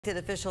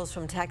Elected officials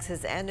from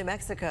Texas and New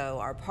Mexico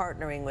are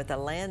partnering with a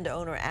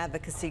landowner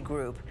advocacy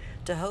group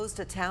to host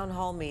a town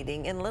hall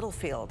meeting in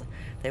Littlefield.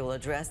 They will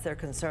address their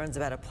concerns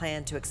about a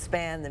plan to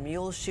expand the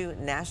Muleshoe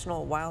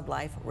National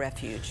Wildlife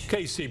Refuge.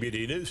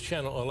 KCBD News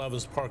Channel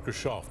 11's Parker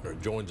Schaffner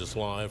joins us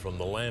live from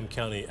the Lamb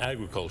County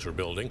Agriculture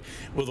Building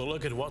with a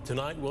look at what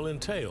tonight will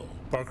entail.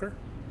 Parker?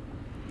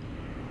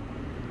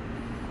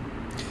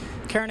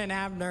 Karen and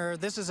Abner,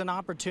 this is an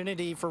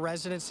opportunity for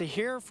residents to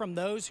hear from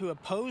those who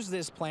oppose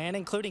this plan,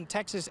 including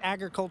Texas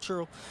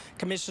Agricultural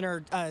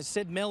Commissioner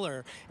Sid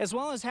Miller, as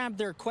well as have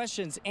their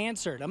questions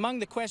answered. Among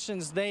the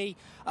questions they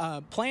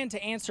plan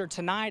to answer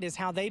tonight is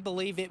how they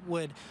believe it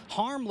would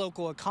harm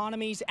local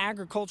economies,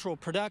 agricultural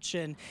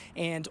production,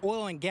 and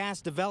oil and gas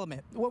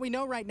development. What we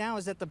know right now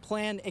is that the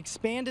plan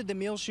expanded the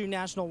Muleshoe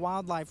National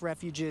Wildlife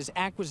Refuge's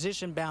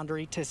acquisition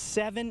boundary to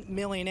 7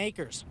 million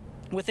acres.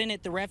 Within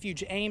it, the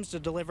refuge aims to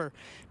deliver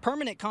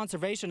permanent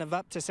conservation of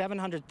up to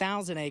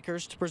 700,000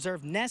 acres to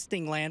preserve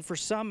nesting land for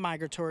some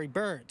migratory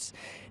birds.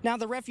 Now,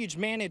 the refuge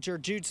manager,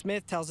 Jude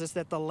Smith, tells us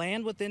that the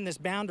land within this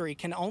boundary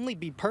can only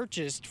be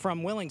purchased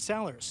from willing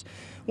sellers.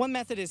 One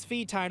method is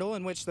fee title,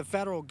 in which the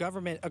federal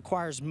government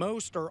acquires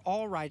most or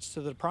all rights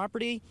to the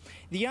property.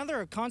 The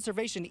other, a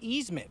conservation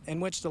easement,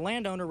 in which the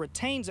landowner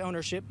retains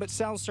ownership but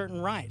sells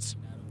certain rights.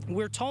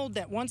 We're told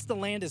that once the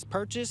land is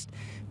purchased,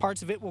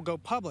 parts of it will go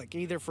public,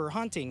 either for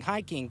hunting,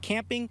 hiking,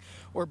 camping,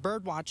 or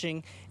bird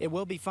watching. It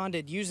will be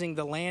funded using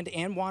the Land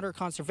and Water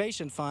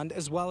Conservation Fund,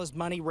 as well as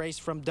money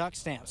raised from duck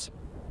stamps.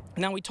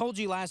 Now, we told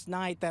you last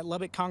night that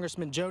Lubbock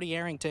Congressman Jody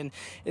Arrington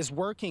is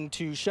working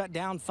to shut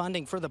down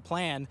funding for the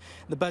plan.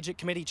 The Budget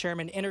Committee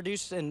chairman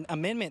introduced an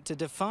amendment to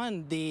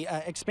defund the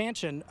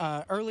expansion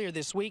earlier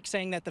this week,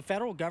 saying that the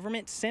federal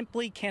government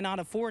simply cannot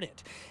afford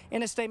it.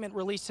 In a statement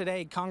released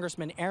today,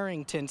 Congressman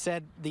Arrington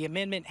said the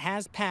amendment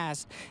has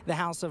passed the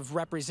House of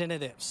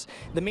Representatives.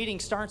 The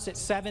meeting starts at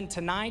 7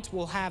 tonight.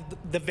 We'll have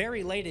the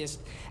very latest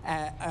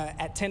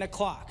at 10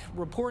 o'clock.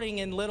 Reporting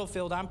in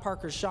Littlefield, I'm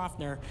Parker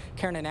Schaffner.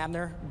 Karen and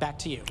Abner, back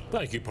to you.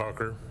 Thank you,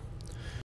 Parker.